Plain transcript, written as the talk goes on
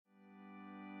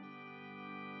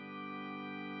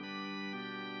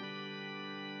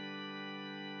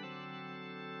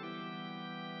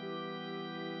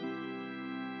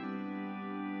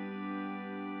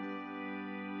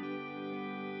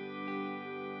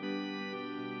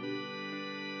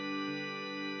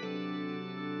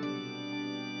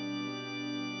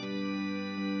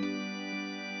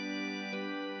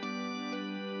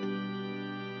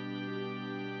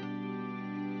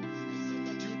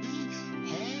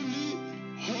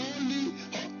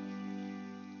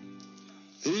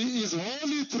He is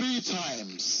holy 3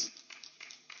 times.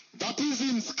 That is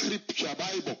in Scripture,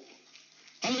 Bible.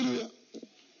 Hallelujah.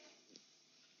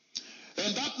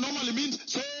 And that normally means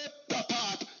set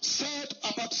apart,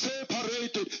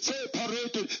 separated.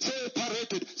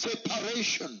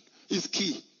 Separation is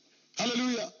key.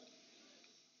 Hallelujah.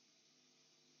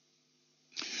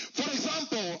 For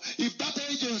example, if that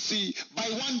agency by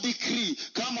one decree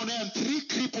come on air and 3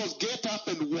 cripples get up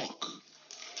and walk,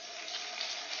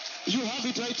 you have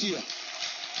it right here.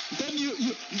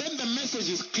 Then the message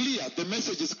is clear. The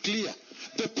message is clear.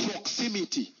 The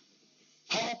proximity.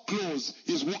 How close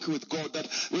he's walking with God, that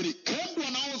when he came to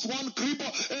announce one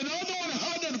cripple, another one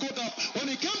heard and got up. When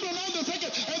he came to announce the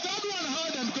second, another one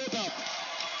heard and got up.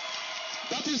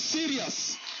 That is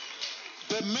serious.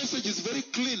 The message is very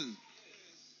clean.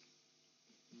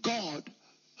 God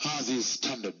has his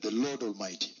standard, the Lord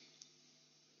Almighty.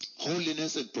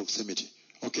 Holiness and proximity.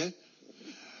 Okay?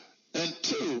 And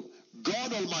 2,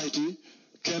 God Almighty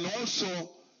can also,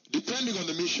 depending on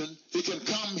the mission, he can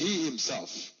come he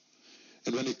himself.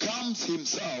 And when he comes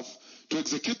himself to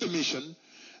execute the mission,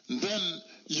 then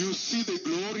you see the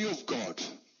glory of God.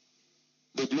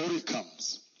 The glory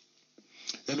comes.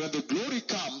 And when the glory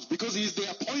comes, because he is the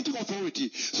appointing authority,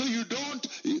 so you don't,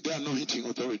 the anointing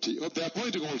authority, or the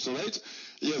appointing also, right?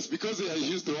 Yes, because I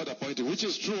used the word appointing, which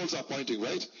is true also appointing,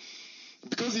 right?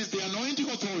 Because he's the anointing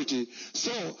authority,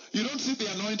 so you don't see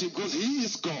the anointing because he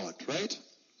is God, right?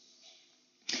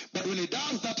 But when he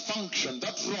does that function,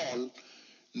 that role,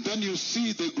 then you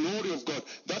see the glory of God.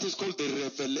 That is called the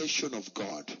revelation of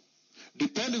God.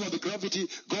 Depending on the gravity,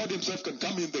 God himself can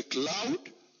come in the cloud.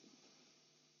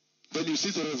 Then you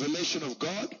see the revelation of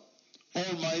God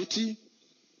Almighty.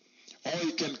 Or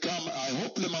he can come. I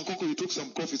hope Lemankoko, you took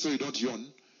some coffee so you don't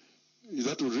yawn.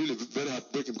 That would really be very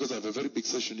heartbreaking because I have a very big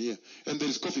session here. And there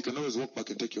is coffee. You can always walk back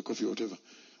and take your coffee or whatever.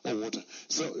 Or water.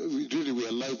 So we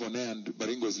are live on air and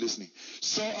Baringo is listening.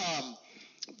 So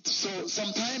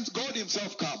sometimes God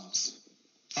himself comes.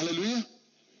 Hallelujah.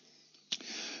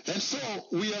 And so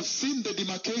we have seen the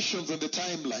demarcations on the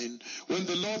timeline when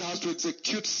the Lord has to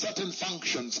execute certain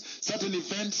functions, certain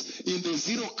events in the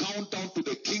 0 countdown to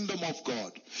the kingdom of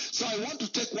God. So I want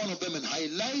to take one of them and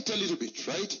highlight a little bit,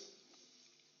 right?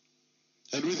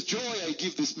 And with joy I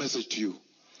give this message to you.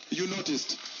 You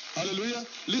noticed. Hallelujah.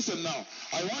 Listen now.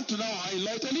 I want to now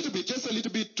highlight a little bit, just a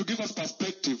little bit, to give us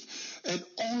perspective. And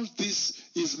all this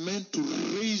is meant to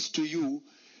raise to you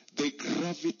the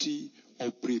gravity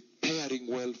of preparing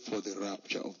well for the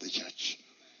rapture of the church.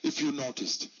 If you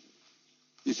noticed.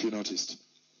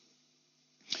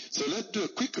 So let's do a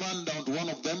quick rundown to one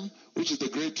of them, which is the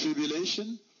Great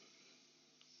Tribulation.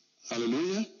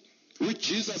 Hallelujah. Which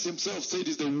Jesus himself said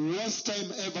is the worst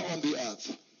time ever on the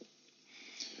earth.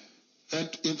 And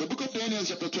in the book of Daniel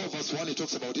chapter 12 verse 1, he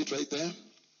talks about it right there.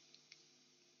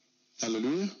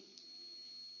 Hallelujah.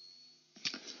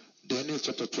 Daniel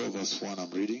chapter 12 verse 1,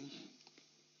 I'm reading.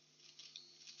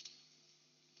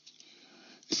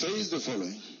 It says the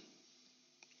following.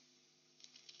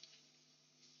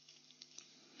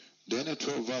 Daniel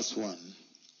 12 verse 1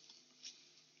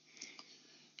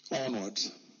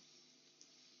 onwards.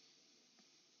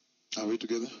 Are we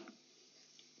together?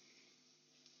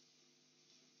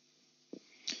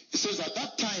 It says, at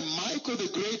that time, Michael, the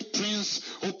great prince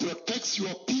who protects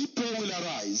your people, will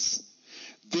arise.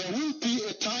 There will be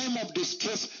a time of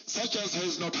distress such as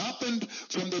has not happened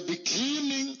from the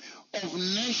beginning of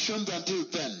nations until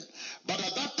then. But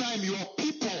at that time, your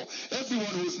people, everyone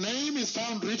whose name is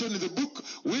found written in the book,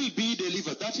 will be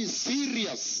delivered. That is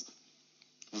serious.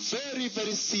 Very,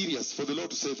 very serious for the Lord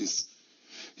to say this.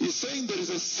 He's saying there is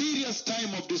a serious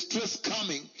time of distress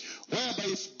coming, whereby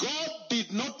if God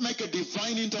did not make a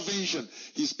divine intervention,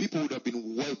 his people would have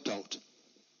been wiped out.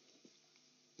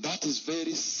 That is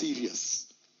very serious.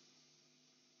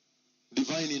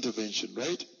 Divine intervention,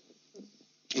 right?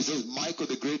 He says, Michael,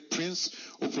 the great prince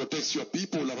who protects your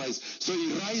people, will arise. So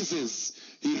he rises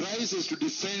to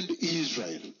defend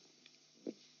Israel.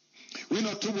 We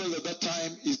know too well that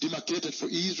time is demarcated for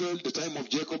Israel, the time of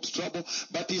Jacob's trouble.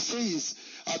 But he says,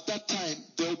 at that time,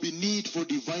 there will be need for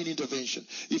divine intervention.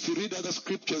 If you read other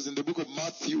scriptures in the book of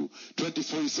Matthew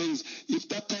 24, he says, if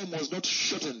that time was not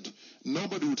shortened,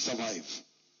 nobody would survive.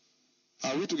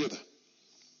 Are we together?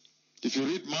 If you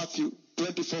read Matthew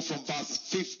 24 from verse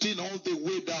 15 all the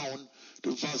way down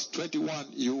to verse 21,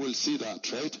 you will see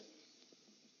that, right?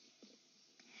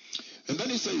 And then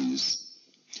he says,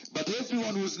 but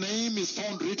everyone whose name is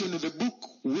found written in the book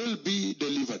will be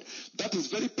delivered. That is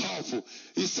very powerful.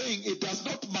 He's saying it does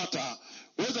not matter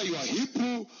whether you are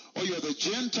Hebrew or you are the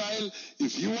Gentile.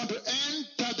 If you want to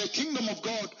enter the kingdom of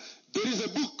God, there is a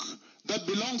book that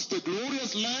belongs to the the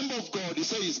glorious Lamb of God, he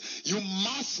says, you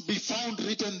must be found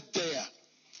written there.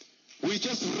 We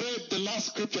just read the last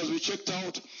scriptures we checked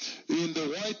out in the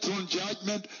white throne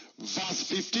judgment, verse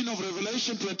 15 of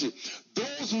Revelation 20.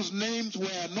 Those whose names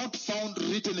were not found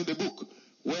written in the book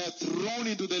were thrown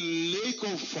into the lake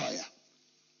of fire.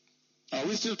 Are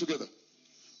we still together?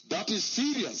 That is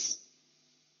serious.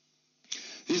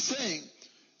 He's saying,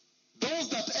 those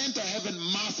that enter heaven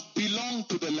must belong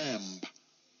to the Lamb.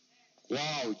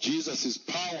 Wow, Jesus is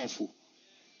powerful.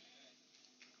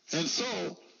 And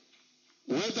so,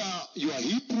 whether you are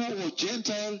Hebrew or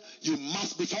Gentile, you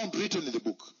must be found written in the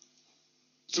book.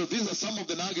 So these are some of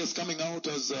the nuggets coming out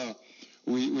as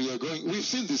we are going. We've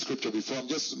seen this scripture before. I'm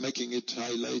just making it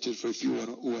highlighted for a few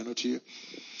who are not here.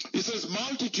 It says,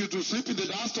 multitude who sleep in the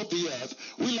dust of the earth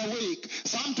will awake,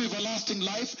 some to everlasting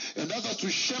life, and others to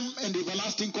shame and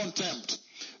everlasting contempt.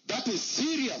 That is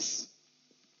serious.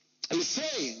 He's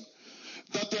saying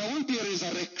that there will be a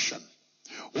resurrection,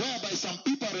 whereby some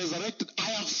people are resurrected.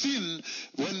 I have seen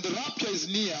when the rapture is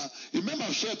near. Remember,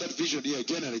 I've shared that vision here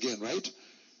again and again, right?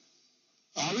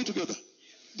 Are we together?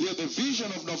 Yeah, the vision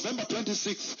of November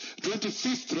 25th,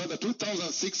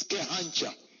 2006,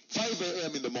 Kehancha, 5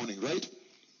 a.m. in the morning, right?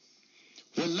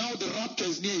 When now the rapture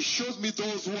is near, it shows me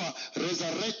those who are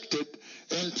resurrected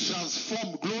and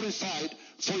transformed, glorified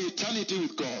for eternity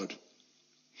with God.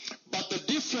 But the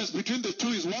difference between the two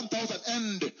is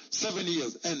 1,007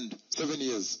 years. 7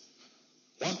 years.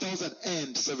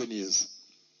 1,007 years.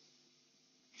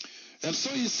 And so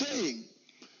he's saying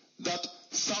that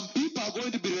some people are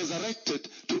going to be resurrected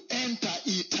to enter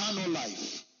eternal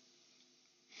life.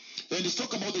 And he's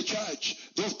talking about the church.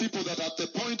 Those people that at the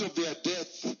point of their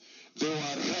death, they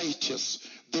were righteous.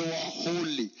 They were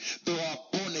holy. They were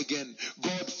born again,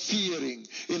 God-fearing,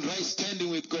 in right standing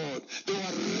with God. They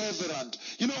were reverent.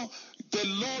 You know, the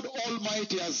Lord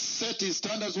Almighty has set his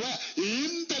standards where?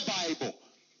 In the Bible.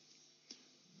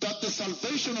 That the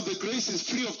salvation of the grace is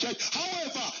free of charge.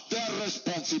 However, there are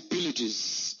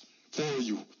responsibilities for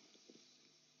you.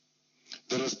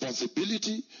 The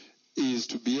responsibility is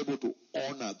to be able to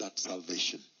honor that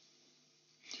salvation.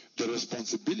 The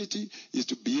responsibility is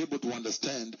to be able to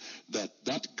understand that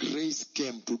that grace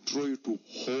came to draw you to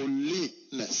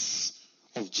holiness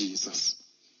of Jesus.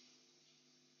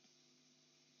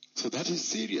 So that is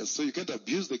serious. So you can't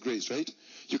abuse the grace, right?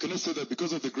 You cannot say that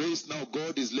because of the grace now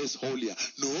God is less holier.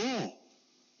 No,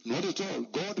 not at all.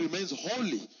 God remains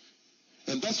holy.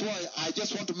 And that's why I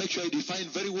just want to make sure I define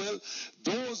very well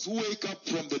those who wake up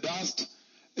from the dust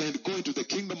and go into the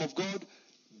kingdom of God,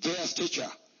 their stature.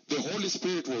 The Holy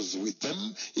Spirit was with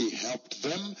them. He helped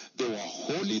them. They were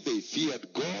holy. They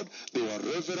feared God. They were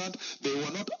reverent. They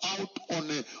were not out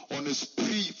on a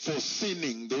spree for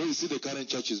sinning the way you see the current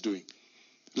church is doing.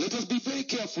 Let us be very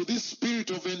careful. This spirit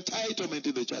of entitlement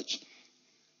in the church.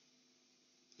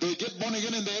 They get born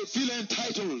again and they feel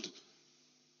entitled.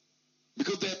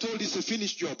 Because they are told it's a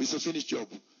finished job. It's a finished job.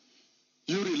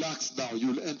 You relax now.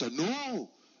 You'll enter. No.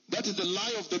 That is the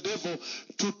lie of the devil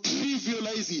to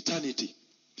trivialize eternity.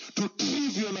 To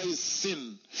trivialize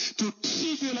sin. To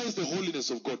trivialize the holiness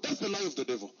of God. That's the lie of the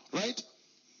devil. Right?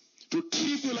 To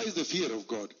trivialize the fear of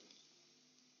God.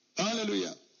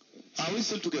 Hallelujah. Are we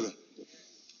still together?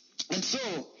 And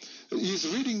so, he's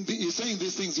saying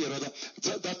these things here,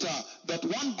 that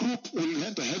one group will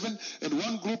enter heaven and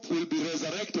one group will be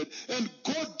resurrected and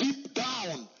go deep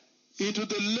down into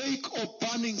the lake of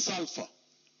burning sulfur.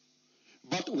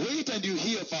 But wait and you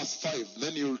hear verse 5,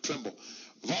 then you'll tremble.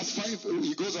 Verse 5,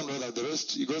 he goes on the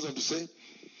rest, he goes on to say,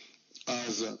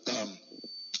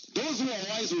 those who are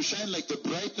wise will shine like the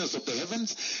brightness of the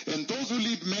heavens, and those who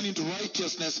lead men into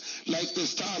righteousness like the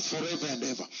stars forever and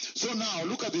ever. So now,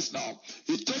 look at this now.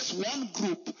 It takes one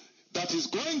group that is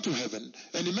going to heaven,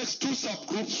 and he makes two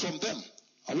subgroups from them.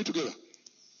 Are we together?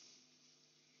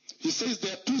 He says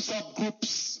there are two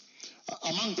subgroups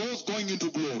among those going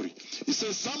into glory. He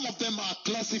says some of them are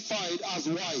classified as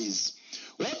wise.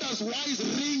 What does wise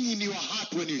ring in your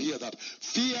heart when you hear that?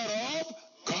 Fear of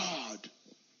God.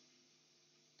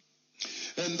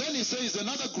 And then he says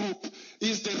another group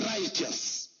is the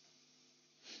righteous.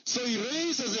 So he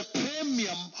raises a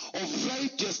premium of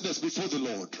righteousness before the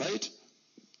Lord, right?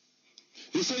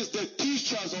 He says the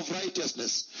teachers of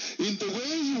righteousness. In the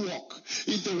way you walk,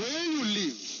 in the way you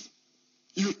live,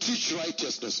 you teach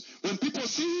righteousness. When people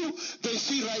see you, they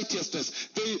see righteousness.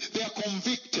 They are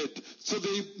convicted, so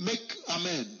they make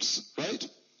amends, right?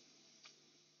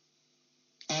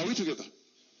 Are we together?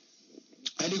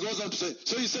 And he goes on to say,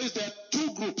 so he says there are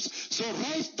two groups. So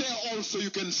right there also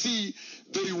you can see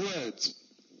the rewards.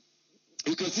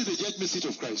 You can see the judgment seat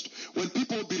of Christ. When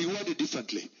people will be rewarded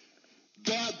differently.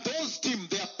 They are those team,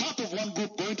 they are part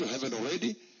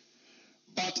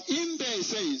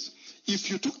says, if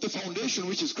you took the foundation,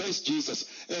 which is Christ Jesus,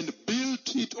 and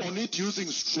built it on it using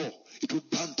straw, it would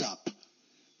burn up.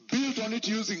 Built on it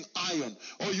using iron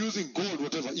or using gold,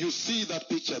 whatever. You see that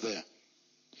picture there.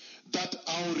 That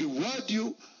I'll reward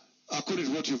you according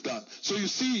to what you've done. So you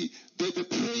see the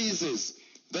praises.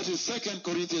 That is 2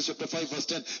 Corinthians chapter 5 verse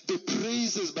 10. The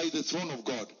praises by the throne of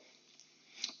God.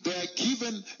 They are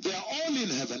given, they are all in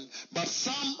heaven, but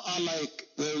some are like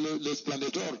the splendor,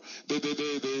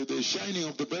 the shining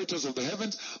of the brightness of the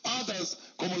heavens. Others,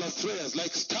 como las estrellas,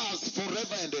 like stars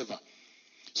forever and ever.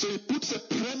 So he puts a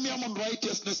premium on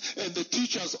righteousness and the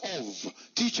teachers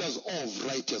of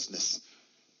righteousness.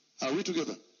 Are we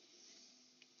together?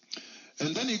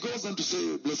 And then he goes on to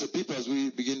say, blessed people, as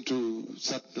we begin to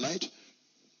start tonight,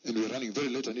 and we're running very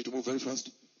late, I need to move very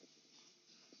fast.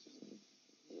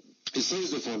 He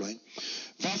says the following.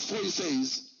 Verse 4 he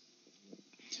says,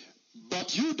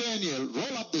 but you, Daniel,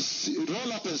 roll up and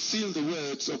seal the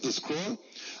words of the scroll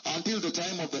until the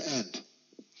time of the end.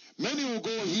 Many will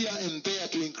go here and there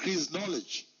to increase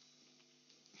knowledge.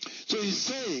 So he's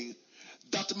saying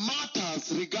that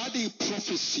matters regarding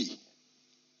prophecy,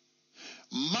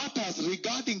 matters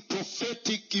regarding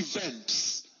prophetic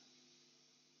events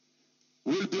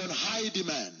will be on high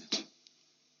demand.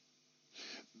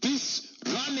 This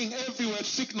running everywhere to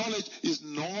seek knowledge is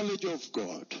knowledge of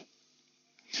God.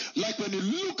 Like when you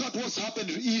look at what's happened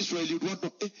in Israel, you'd want to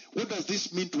know, what does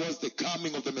this mean towards the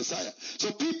coming of the Messiah?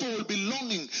 So people will be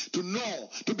longing to know,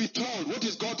 to be told, what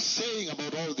is God saying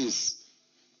about all this?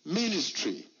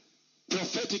 Ministry,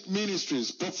 prophetic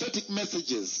ministries, prophetic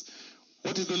messages.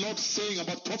 What is the Lord saying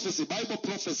about prophecy, Bible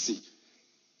prophecy?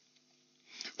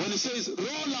 When he says,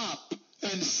 roll up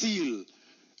and seal,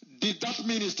 did that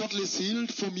mean it's totally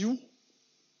sealed from you?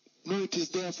 No, it is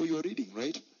there for your reading,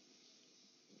 right?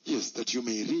 Yes, that you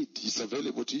may read. It's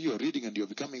available to you. You're reading and you're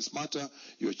becoming smarter.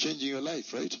 You're changing your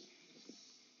life, right?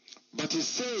 But he's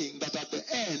saying that at the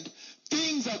end,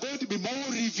 things are going to be more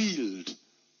revealed,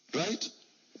 right?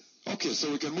 Okay,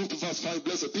 so we can move to verse 5.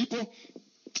 Blessed people.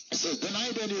 It says, then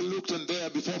I, Daniel, looked, and there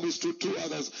before me stood two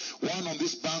others, one on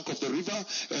this bank of the river,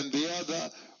 and the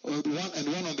other,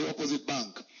 one on the opposite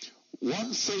bank.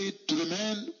 One said to the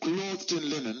man clothed in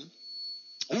linen,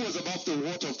 who was above the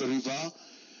water of the river,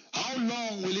 how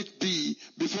long will it be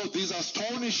before these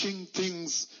astonishing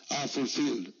things are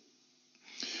fulfilled?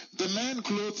 The man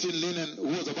clothed in linen who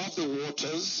was above the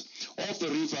waters of the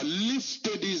river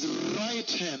lifted his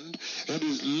right hand and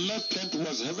his left hand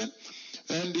towards heaven,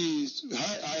 and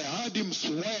I heard him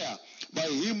swear by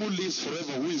him who lives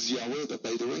forever, who is Yahweh,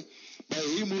 by the way, by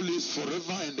him who lives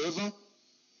forever and ever,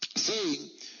 saying,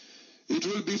 it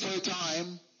will be for a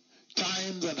time,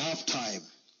 times and half time.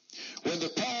 When the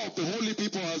power of the holy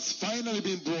people has finally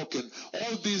been broken,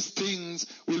 all these things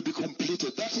will be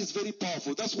completed. That is very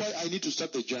powerful. That's why I need to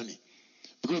start the journey.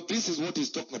 Because this is what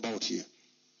he's talking about here.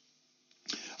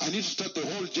 I need to start the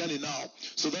whole journey now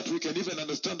so that we can even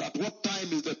understand at what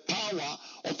time is the power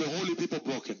of the holy people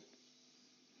broken.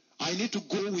 I need to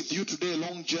go with you today a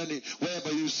long journey whereby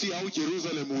you see how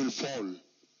Jerusalem will fall.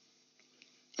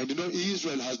 And you know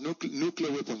Israel has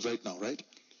nuclear weapons right now, right?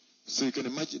 So you can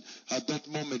imagine at that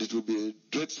moment it will be a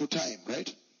dreadful time,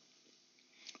 right?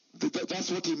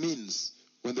 That's what it means.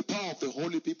 When the power of the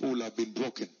holy people will have been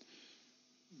broken.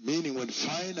 Meaning when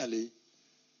finally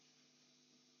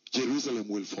Jerusalem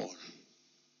will fall.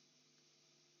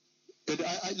 And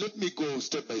let me go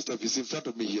step by step. It's in front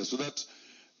of me here so that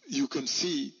you can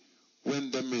see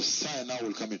when the Messiah now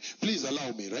will come in. Please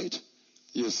allow me, right?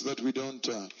 Yes, so that we don't...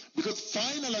 because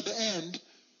final at the end,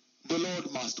 the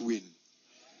Lord must win.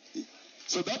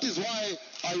 So that is why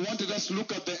I wanted us to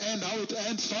look at the end, how it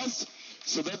ends first,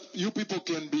 so that you people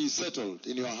can be settled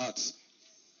in your hearts.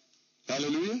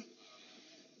 Hallelujah.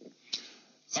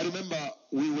 I remember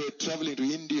we were traveling to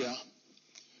India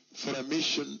for a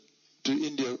mission to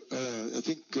India, I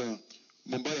think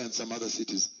Mumbai and some other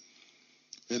cities.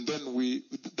 And then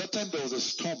that time there was a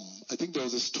storm. I think there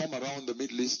was a storm around the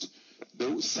Middle East,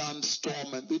 the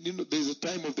sandstorm, and there's a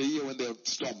time of the year when there are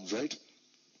storms, right?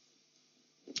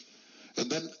 And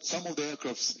then some of the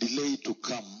aircrafts delayed to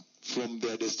come from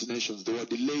their destinations. They were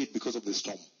delayed because of the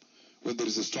storm. When there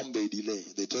is a storm, they delay.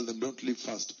 They tell them, don't leave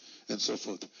fast, and so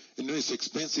forth. It's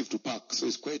expensive to park, so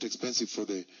it's quite expensive for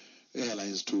the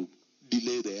airlines to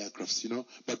delay the aircrafts,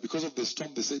 But because of the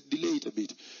storm, they said, delay it a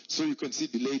bit. So you can see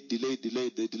they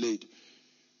delayed.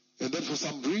 And then for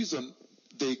some reason,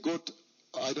 they got,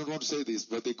 I don't want to say this,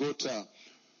 but they got,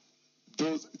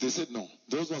 they said, no,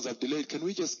 those ones have delayed. Can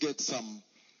we just get some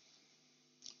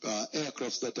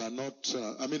aircrafts that are not,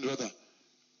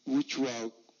 which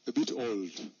were a bit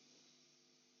old.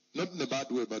 Not in a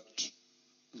bad way, but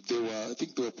I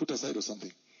think they were put aside or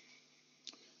something.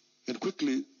 And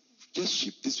quickly, just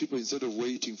ship these people instead of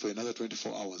waiting for another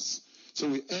 24 hours. So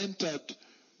we entered.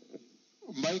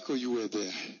 Michael, you were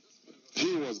there.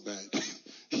 He was bad.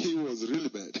 He was really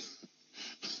bad.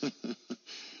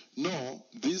 No,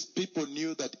 these people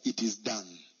knew that it is done.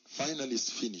 Finally, it's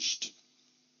finished.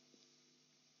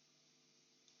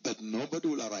 That nobody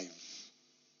will arrive.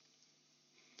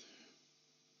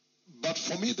 But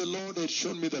for me, the Lord had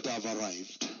shown me that I've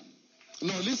arrived.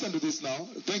 No, listen to this now.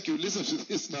 Thank you. Listen to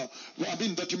this now. Well, I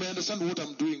mean, that you may understand what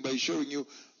I'm doing by showing you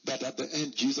that at the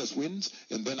end, Jesus wins,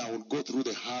 and then I will go through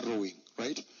the harrowing,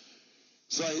 right?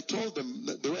 So I told them,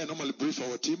 the way I normally brief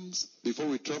our teams, before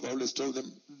we travel, I always tell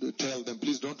them,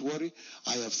 please don't worry.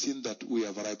 I have seen that we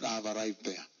have arrived. I have arrived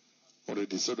there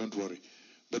already, so don't worry.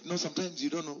 But no, sometimes you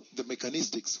don't know the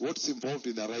mechanistics, what's involved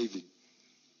in arriving.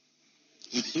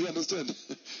 You understand?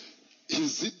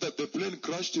 Is it that the plane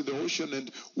crashed in the ocean and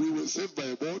we were saved by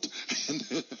a boat?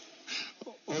 And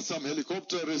or some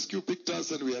helicopter rescue picked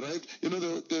us and we arrived? You know,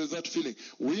 there's that feeling.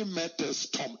 We met a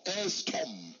storm. A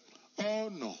storm. Oh,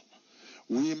 no.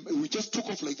 We just took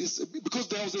off like this because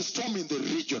there was a storm in the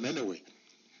region anyway.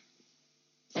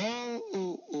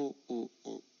 Oh.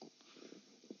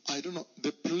 I don't know.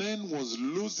 The plane was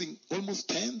losing almost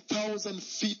 10,000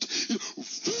 feet.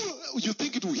 You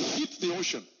think it will hit the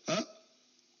ocean, huh?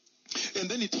 And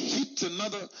then it hit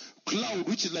another cloud,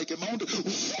 which is like a mountain,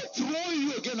 throwing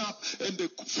you again up. And the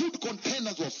food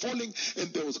containers were falling,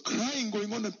 and there was crying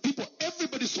going on, and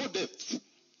everybody saw death.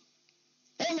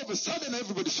 All of a sudden,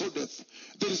 everybody saw death.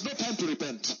 There is no time to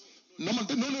repent. No,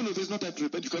 there's no time to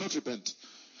repent. You cannot repent.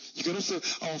 You cannot say,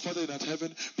 our Father in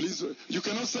heaven, please. You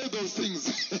cannot say those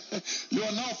things. You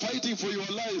are now fighting for your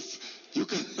life. You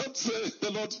cannot say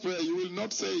the Lord's Prayer. You will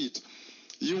not say it.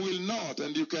 You will not,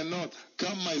 and you cannot.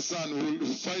 Come, my son.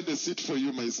 We'll find a seat for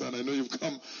you, my son. I know you've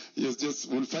come. Yes,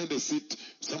 we'll find a seat.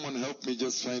 Someone help me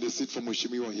just find a seat for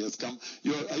Mushimiwa. He has come.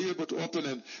 Are you able to open?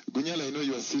 And Gunyala, I know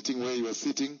you are sitting where you are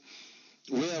sitting.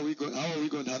 Where are we going? How are we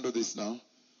going to handle this now?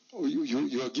 Oh,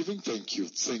 you are giving? Thank you.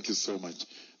 Thank you so much.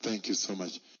 Thank you so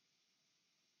much.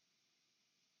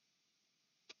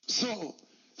 So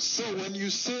when you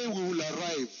say we will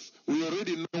arrive, we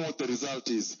already know what the result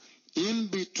is. In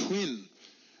between,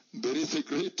 there is a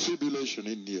great tribulation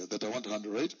in here that I want to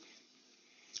handle, right?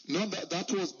 No,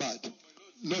 that was bad.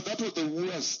 No, that was the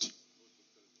worst.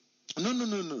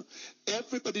 No.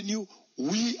 Everybody knew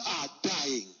we are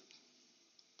dying.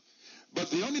 But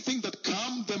the only thing that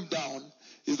calmed them down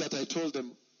is that I told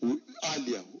them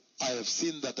earlier, I have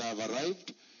seen that I have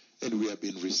arrived and we have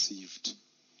been received.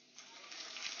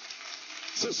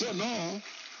 So no,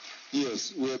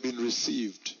 yes, we have been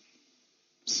received.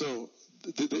 So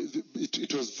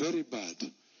it was very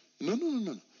bad. No.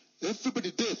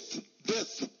 Everybody,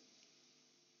 death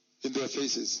in their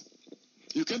faces.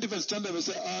 You can't even stand up and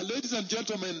say, ladies and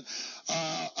gentlemen,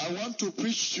 I want to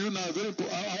preach to you now. Very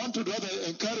important. I want to rather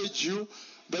encourage you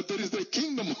that there is the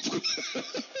kingdom of God.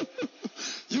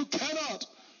 You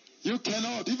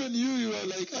cannot. Even you are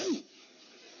like, hey.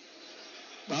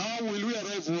 How will we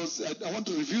arrive? I want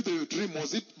to review the dream.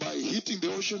 Was it by hitting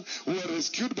the ocean? We were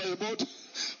rescued by a boat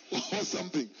or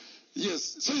something?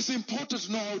 Yes. So it's important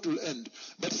to know how it will end.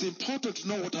 But it's important to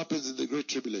know what happens in the Great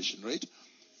Tribulation, right?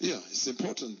 Yeah, it's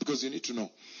important because you need to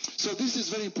know. So this is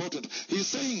very important. He's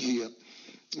saying here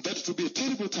that it will be a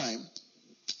terrible time.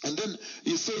 And then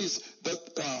he says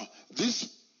that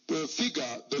this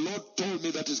figure, the Lord told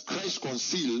me that is Christ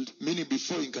concealed, meaning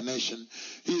before incarnation.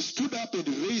 He stood up and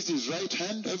he raised his right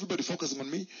hand, everybody focusing on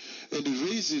me, and he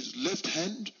raised his left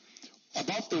hand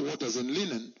above the waters in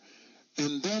linen,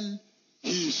 and then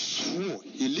he swore,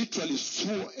 he literally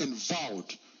swore and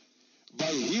vowed by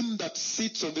him that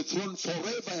sits on the throne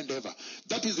forever and ever.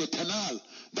 That is eternal.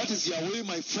 That is Yahweh,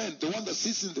 my friend, the one that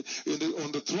sits on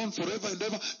the throne forever and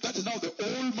ever. That is now the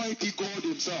Almighty God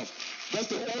himself. That's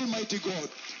the Almighty God.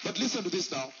 But listen to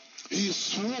this now. He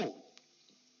swore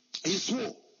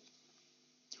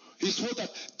that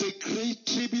the great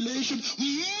tribulation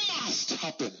must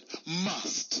happen.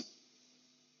 Must.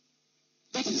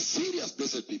 That is serious,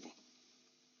 blessed people.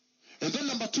 And then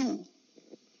number two,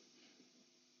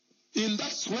 in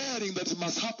that swearing that it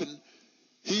must happen,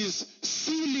 he is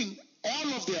sealing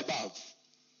all of the above.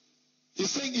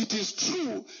 He's saying it is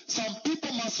true, some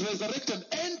people must resurrect and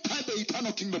enter the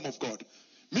eternal kingdom of God.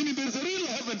 Meaning there is a real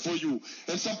heaven for you.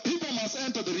 And some people must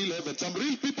enter the real heaven. Some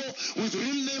real people with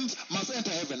real names must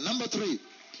enter heaven. Number three,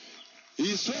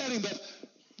 he is swearing that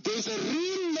there is a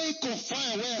real lake of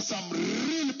fire where some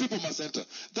real people must enter.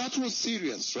 That was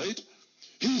serious, right?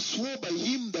 He swore by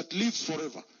him that lives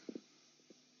forever.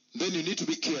 Then you need to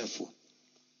be careful.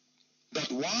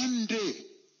 that one day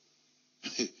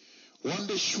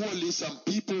surely some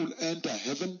people will enter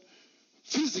heaven,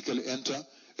 physically enter,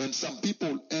 and some people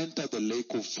will enter the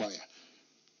lake of fire.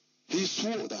 He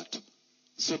swore that.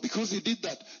 So because he did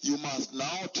that, you must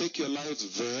now take your lives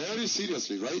very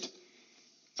seriously, right?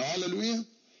 Hallelujah.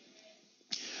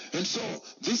 And so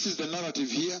this is the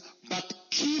narrative here. But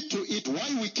key to it,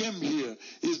 why we came here,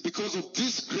 is because of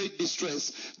this great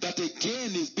distress that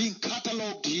again is being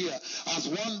catalogued here as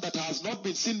one that has not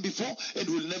been seen before and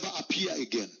will never appear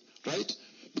again. Right?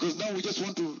 Because now we just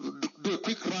want to do a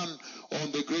quick run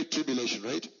on the great tribulation,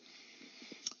 right?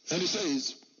 And he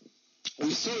says,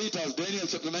 we saw it as Daniel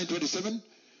chapter 9:27,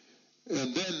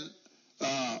 and then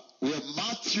we have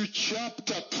Matthew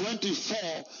chapter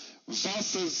 24,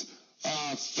 verses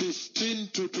 15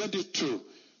 to 22.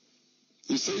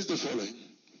 He says the following.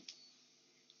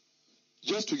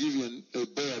 Just to give you a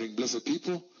bearing, blessed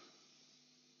people.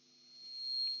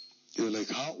 You're like,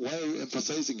 why are you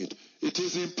emphasizing it? It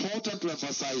is important to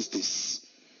emphasize this.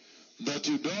 That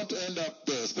you don't end up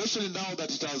there, especially now that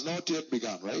it has not yet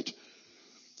begun, right?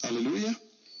 Hallelujah.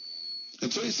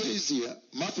 And so he says here,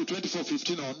 Matthew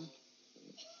 24:15 on,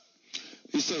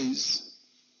 he says,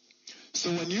 so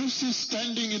when you see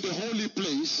standing in the holy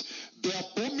place the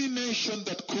abomination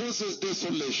that causes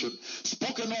desolation,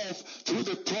 spoken of through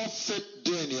the prophet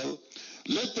Daniel,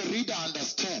 let the reader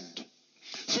understand.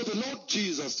 So the Lord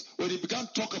Jesus, when he began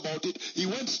to talk about it, he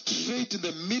went straight in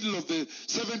the middle of the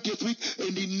 70th week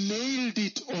and he nailed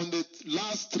it on the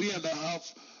last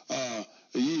 3.5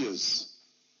 years.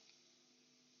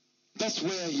 That's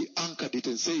where he anchored it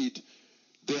and said,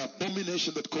 the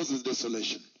abomination that causes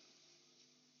desolation.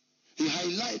 He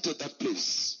highlighted that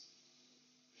place.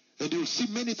 And you'll see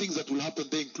many things that will happen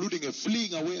there, including a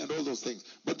fleeing away and all those things.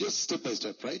 But just step by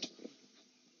step, right?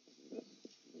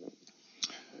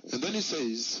 And then he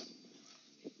says,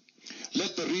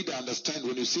 let the reader understand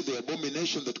when you see the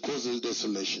abomination that causes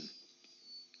desolation.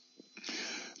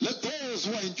 Let those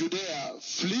who are in Judea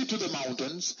flee to the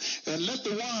mountains, and let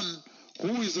the one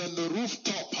who is on the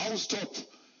rooftop, housetop,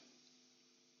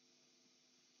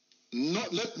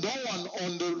 let no one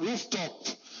on the rooftop,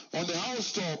 on the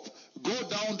housetop, go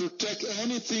down to take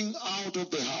anything out of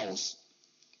the house.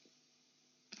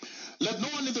 Let no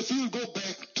one in the field go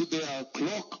back to their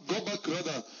cloak,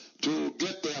 to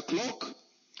get their cloak.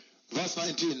 Verse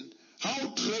 19, how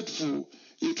dreadful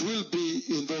it will be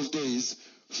in those days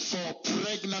for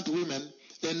pregnant women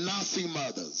and nursing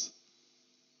mothers.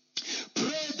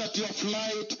 Pray that your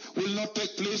flight will not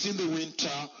take place in the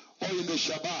winter or in the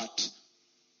Shabbat.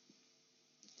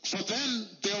 For then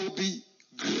there will be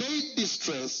great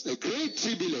distress, a great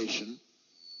tribulation,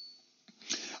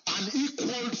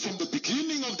 unequaled from the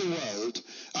beginning of the world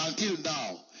until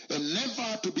now, and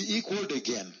never to be equaled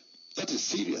again. That is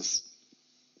serious.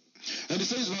 And he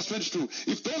says, verse 22,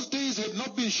 if those days had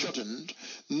not been shortened,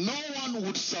 no one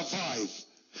would survive.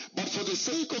 But for the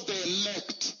sake of the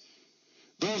elect,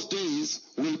 those days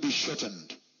will be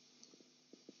shortened.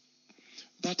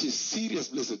 That is serious,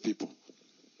 blessed people.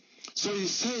 So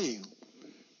he's saying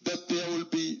that there will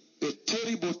be a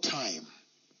terrible time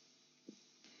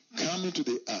coming to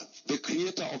the earth. The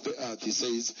creator of the earth, he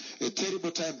says, a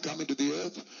terrible time coming to the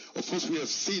earth. Of course, we have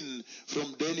seen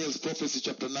from Daniel's prophecy,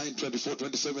 chapter 9, 24,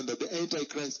 27, that the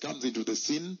Antichrist comes into the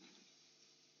scene.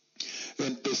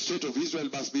 And the state of Israel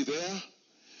must be there.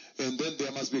 And then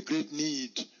there must be a great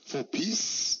need for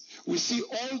peace. We see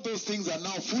all those things are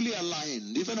now fully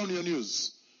aligned, even on your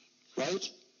news. Right?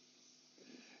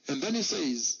 And then he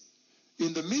says,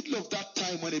 in the middle of that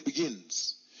time when it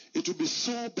begins, it will be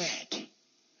so bad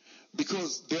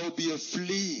because there will be a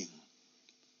fleeing.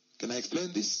 Can I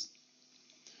explain this?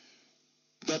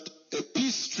 That a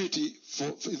peace treaty for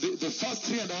the first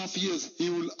 3.5 years, he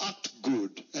will act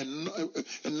good and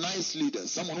a nice leader,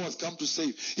 someone who has come to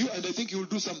save you. And I think he will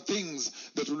do some things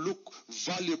that will look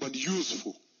valuable and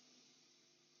useful.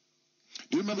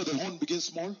 Do you remember the horn begins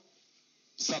small?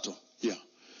 Subtle. Yeah.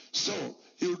 So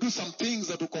he will do some things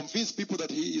that will convince people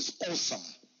that he is awesome.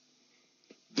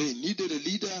 They needed a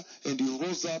leader and he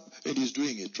rose up and he's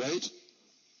doing it, right?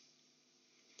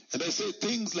 And I say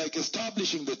things like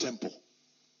establishing the temple.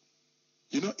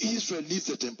 You know, Israel needs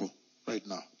the temple right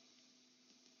now.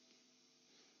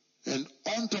 And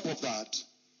on top of that,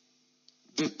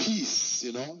 the peace,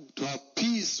 you know, to have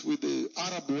peace with the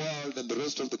Arab world and the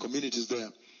rest of the communities there,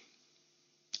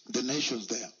 the nations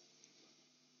there.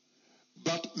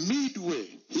 But midway,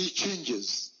 he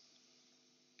changes.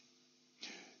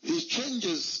 He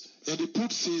changes and he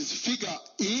puts his figure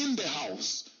in the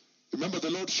house. Remember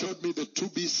the Lord showed me the two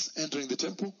beasts entering the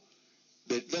temple?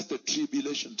 That's the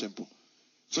tribulation temple.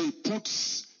 So he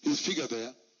puts his figure there.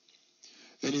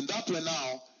 And in that way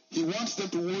now, he wants them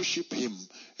to worship him.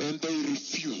 And they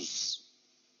refuse.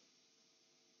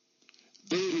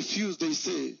 They refuse. They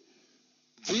say,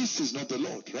 this is not the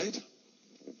Lord, right?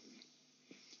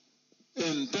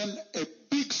 And then a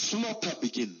big slaughter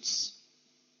begins.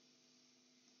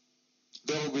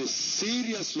 There will be a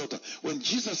serious slaughter. When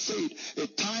Jesus said, a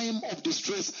time of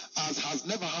distress as has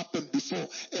never happened before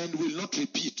and will not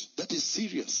repeat, that is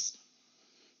serious.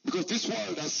 Because this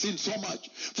world has seen so much.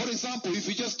 For example, if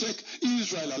you just take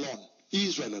Israel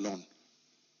alone,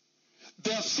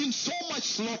 they have seen so much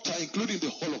slaughter, including the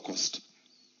Holocaust,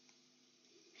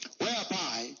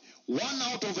 whereby 1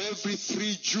 out of every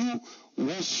 3 Jew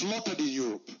was slaughtered in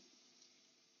Europe.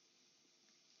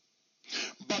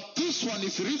 But this one,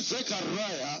 if you read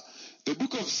Zechariah, the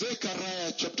book of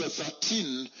Zechariah chapter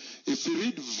 13, if you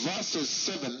read verses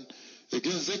 7,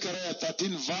 again Zechariah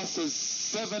 13 verses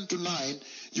 7 to 9,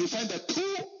 you find that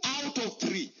 2 out of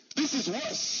 3, this is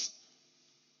worse.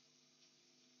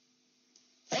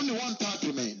 Only 1/3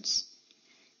 remains.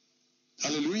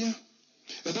 Hallelujah.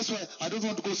 And that's why I don't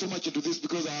want to go so much into this,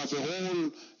 because I have a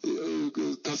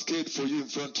whole cascade for you in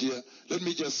front here. Let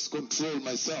me just control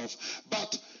myself.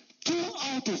 But 2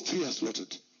 out of 3 are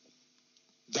slaughtered.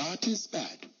 That is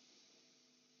bad.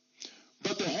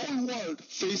 But the whole world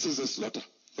faces a slaughter,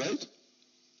 right?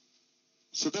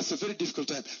 So that's a very difficult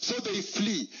time. So they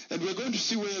flee. And we're going to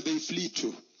see where they flee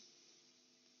to.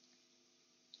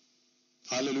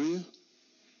 Hallelujah.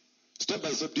 Step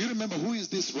by step. Do you remember who is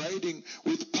this riding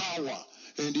with power?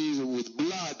 And he with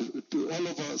blood all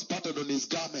over spattered on his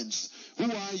garments.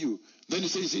 Who are you? Then he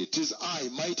says, it is I,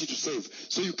 mighty to save.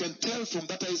 So you can tell from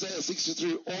that Isaiah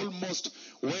 63 almost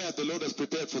where the Lord has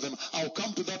prepared for them. I'll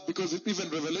come to that, because even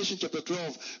Revelation chapter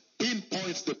 12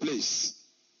 pinpoints the place.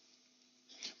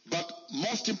 But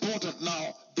most important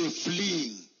now, they're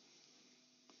fleeing.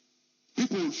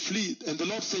 People will flee, and the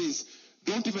Lord says,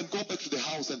 don't even go back to the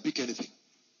house and pick anything.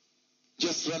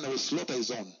 Just run away, slaughter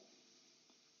is on.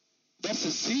 That's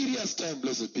a serious time,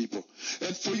 blessed people.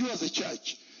 And for you as a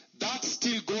church, that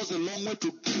still goes a long way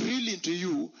to drill into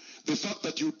you the fact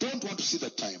that you don't want to see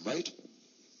that time, right?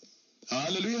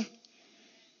 Hallelujah.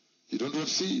 You don't want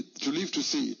to see it, to live to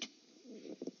see it.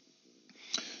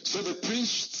 So the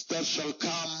prince that shall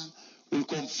come will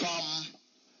confirm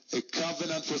a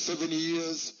covenant for 7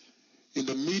 years. In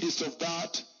the midst of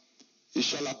that, he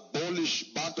shall abolish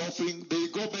burnt offering. They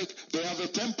go back, they have a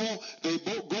temple, they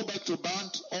go back to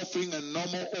burnt offering and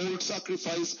normal old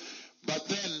sacrifice. But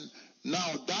then, now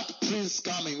that prince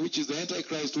coming, which is the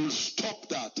Antichrist, will stop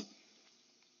that.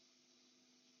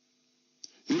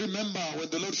 You remember when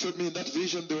the Lord showed me in that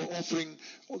vision, they were offering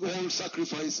old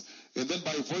sacrifice, and then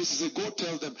by voice he said, go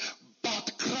tell them,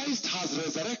 but Christ has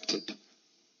resurrected.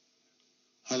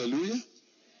 Hallelujah.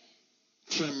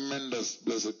 Tremendous,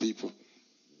 blessed people.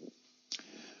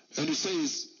 And he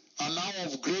says, an hour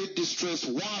of great distress,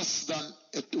 worse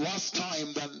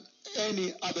time than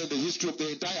any other in the history of the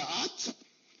entire earth.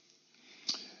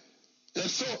 And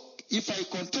so, if I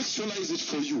contextualize it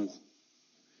for you,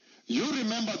 you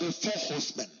remember the 4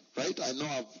 horsemen, right? I know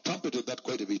I've trumpeted that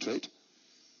quite a bit, right?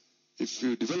 If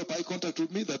you develop eye contact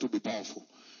with me, that will be powerful.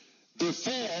 The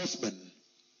 4 horsemen.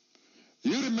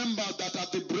 You remember that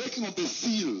at the breaking of the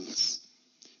seals,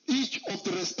 each of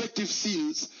the respective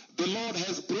seals, the Lord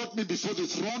has brought me before the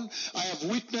throne. I have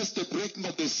witnessed the breaking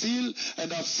of the seal,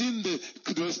 and I've seen the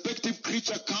respective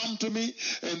creature come to me.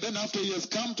 And then after he has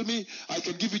come to me, I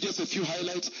can give you just a few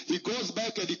highlights. He goes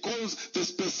back and he calls the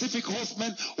specific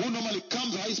horseman who normally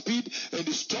comes high speed, and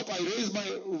he stops. I raise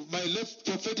my left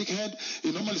prophetic hand.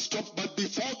 He normally stops. But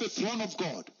before the throne of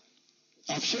God,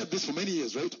 I've shared this for many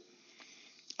years, right?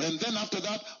 And then after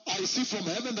that, I see from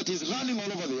heaven that he's running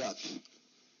all over the earth.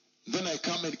 Then I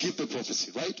come and give the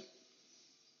prophecy, right?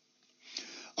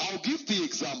 I'll give the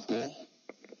example.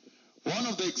 One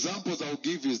of the examples I'll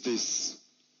give is this.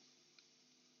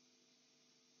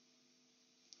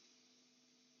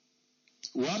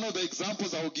 One of the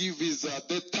examples I'll give is the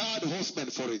 3rd horseman,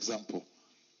 for example.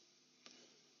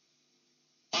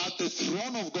 At the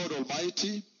throne of God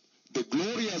Almighty, the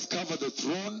glory has covered the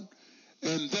throne,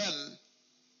 and then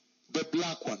the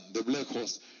black one, the black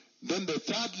horse. Then the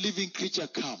 3rd living creature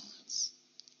comes.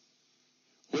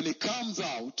 When he comes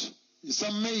out, it's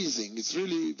amazing. It's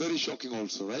really very shocking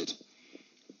also, right?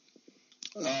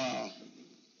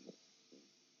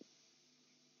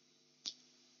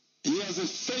 He has a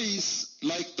face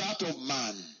like that of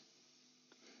man.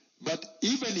 But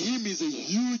even him is a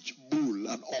huge bull,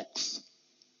 an ox.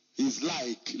 He's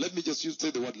like, let me just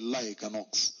say the word like an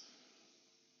ox.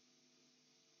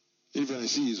 Even I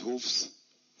see his hoofs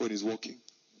when he's walking.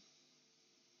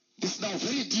 This is now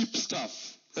very deep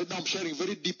stuff. Right now I'm sharing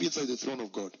very deep inside the throne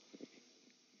of God.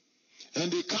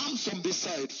 And he comes from this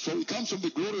side, he comes from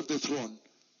the glory of the throne,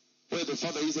 where the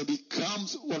Father is, and he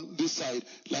comes on this side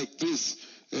like this.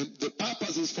 And the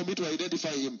purpose is for me to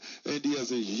identify him. And he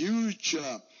has a huge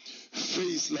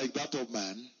face like that of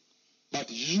man, but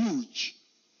huge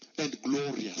and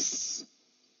glorious.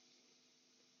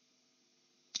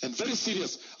 And very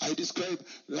serious. I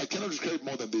cannot describe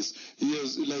more than this. He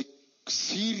has like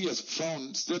serious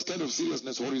frowns, that kind of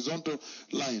seriousness, horizontal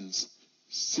lines.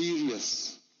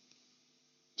 Seriousness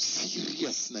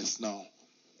now.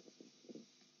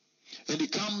 And he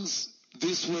comes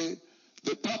this way.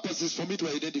 The purpose is for me to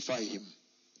identify him,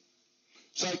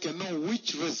 so I can know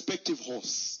which respective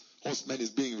horseman is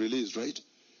being released, right?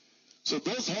 So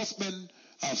those horsemen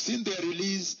have seen their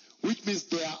release, which means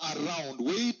they are around,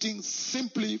 waiting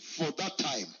simply for that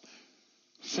time,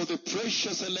 for the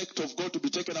precious elect of God to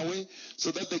be taken away, so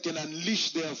that they can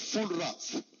unleash their full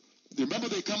wrath. Remember,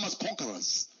 they come as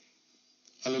conquerors.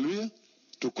 Hallelujah.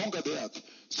 To conquer the earth.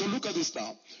 So look at this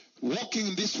now.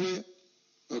 Walking this way.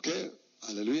 Okay.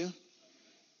 Hallelujah.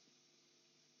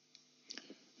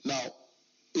 Now,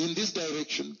 in this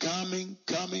direction, coming.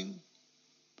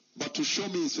 But to show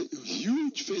me his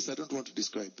huge face, I don't want to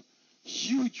describe.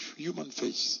 Huge human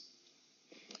face.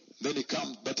 Then he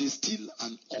comes, but he's still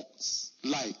an ox.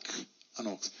 Like an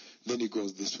ox. Then he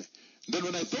goes this way. Then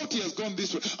when I thought he has gone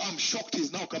this way, I'm shocked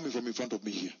he's now coming from in front of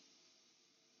me here.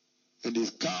 And he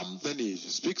comes, then he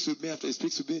speaks with me. After he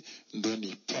speaks with me, and then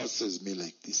he passes me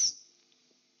like this.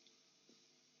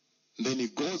 And then he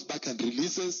goes back and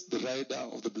releases the rider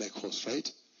of the black horse,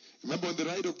 right? Remember, when the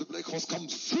rider of the black horse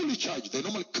comes fully charged, they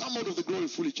normally come out of the glory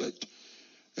fully charged.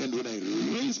 And when I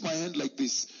raise my hand like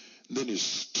this, then he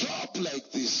stops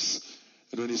like this.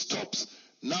 And when he stops,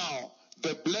 now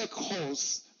the black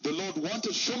horse, the Lord wanted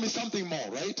to show me something more,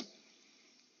 right?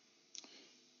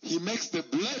 He makes the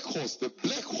black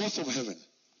horse of heaven,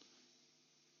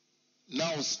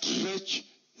 now stretch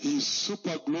his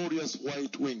super glorious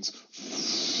white wings.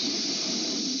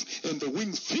 And the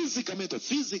wings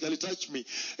physically touch me.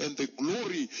 And the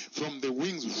glory from the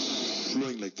wings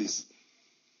flowing like this.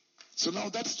 So now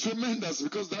that's tremendous,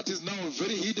 because that is now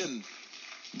very hidden.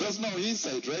 That's now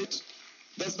inside, right?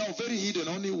 That's now very hidden.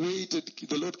 Only waited.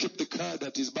 The Lord kept the card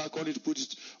at his back, only to put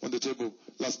it on the table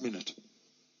last minute.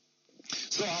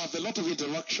 So I have a lot of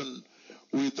interaction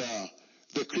with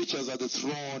the creatures at the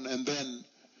throne, and then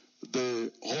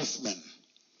the horsemen.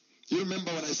 You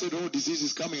remember when I said, disease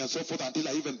is coming and so forth, until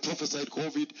I even prophesied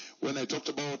COVID, when I talked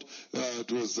about,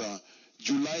 it was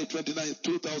July 29,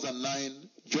 2009,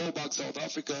 Joburg, South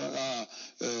Africa,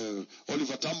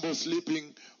 Oliver Tambo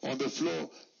sleeping on the floor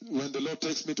when the Lord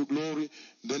takes me to glory.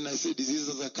 Then I say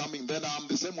diseases are coming. Then I'm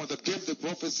the same one that gave the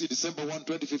prophecy December 1,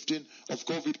 2015 of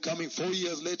COVID coming 4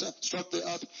 years later, struck the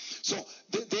earth. So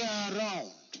they are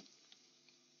around.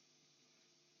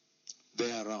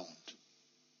 They are around.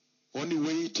 Only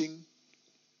waiting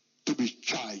to be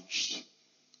charged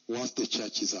once the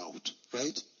church is out.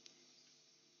 Right?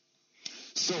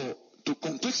 So, to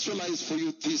contextualize for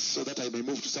you this so that I may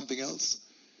move to something else.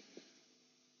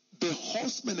 The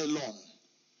horsemen alone,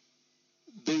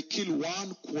 they kill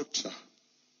 1/4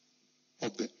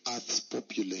 of the earth's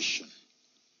population.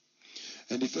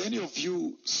 And if any of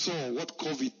you saw what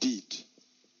COVID did,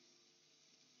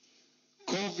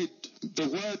 COVID, the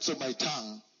words of my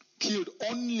tongue, killed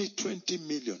only 20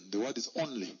 million. The word is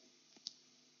only.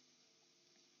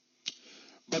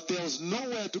 But there was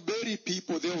nowhere to bury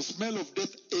people. There was smell of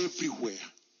death everywhere.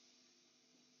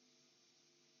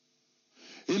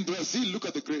 In Brazil, look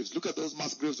at the graves. Look at those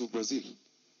mass graves of Brazil.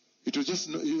 It was just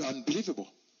unbelievable.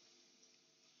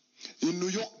 In New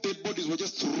York, dead bodies were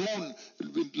just thrown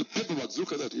in paper bags.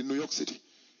 Look at that in New York City.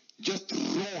 Just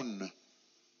thrown.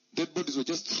 Dead bodies were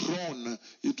just thrown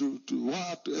into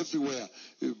everywhere.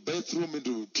 Bathroom,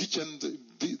 into kitchen,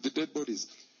 the dead bodies.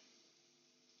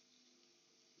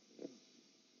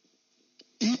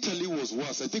 Italy was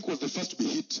worse. I think was the first to be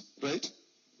hit, right?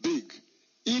 Big.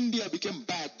 India became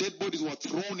bad. Dead bodies were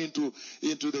thrown into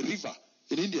the river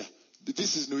in India.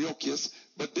 This is New York, yes.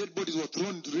 But dead bodies were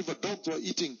thrown into the river. Dogs were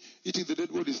eating the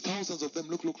dead bodies. Thousands of them.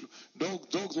 Look.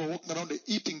 Dogs were walking around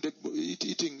eating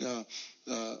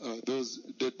those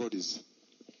dead bodies.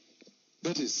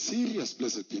 That is serious,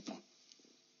 blessed people.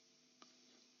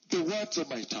 The words of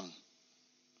my tongue.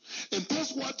 And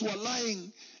those words were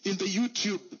lying in the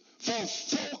YouTube for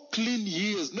 4 clean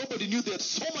years. Nobody knew they had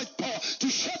so much power to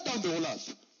shut down the whole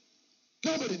earth.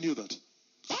 Nobody knew that.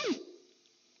 Aye.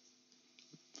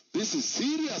 This is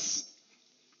serious.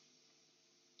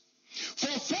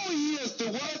 For 4 years,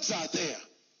 the words are there.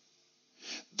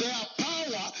 Their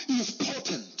power is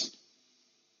potent.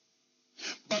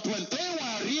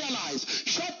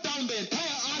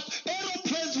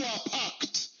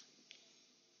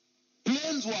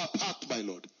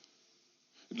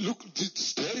 Look,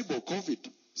 it's terrible, COVID.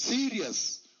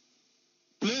 Serious.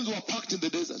 Planes were parked in the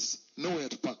deserts. Nowhere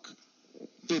to park.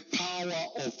 The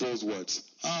power of those words.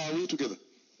 Are we together?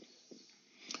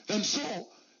 And so,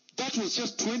 that was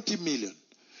just 20 million.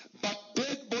 But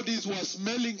dead bodies were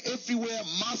smelling everywhere,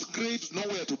 mass graves,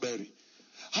 nowhere to bury.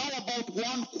 How about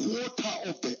 1/4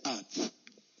 of the earth?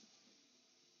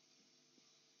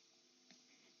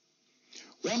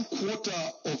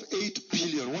 1/4 of 8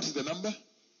 billion. What is the number?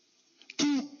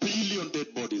 2 billion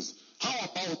dead bodies. How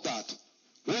about that?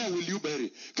 Where will you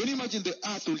bury? Can you imagine the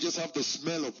earth will just have the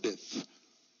smell of death?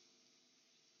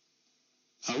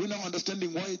 Are we now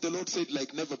understanding why the Lord said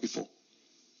like never before?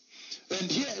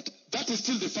 And yet, that is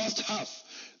still the first half.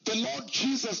 The Lord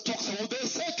Jesus talks about the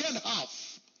second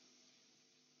half,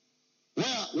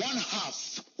 where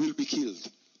 1/2 will be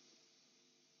killed.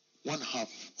 1/2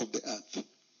 of the earth.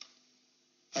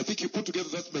 I think you put together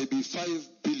that may be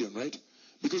 5 billion, right?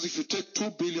 Because if you take 2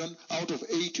 billion out of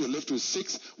 8, you're left with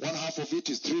 6. 1/2 of it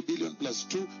is 3 billion plus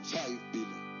 2, 5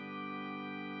 billion.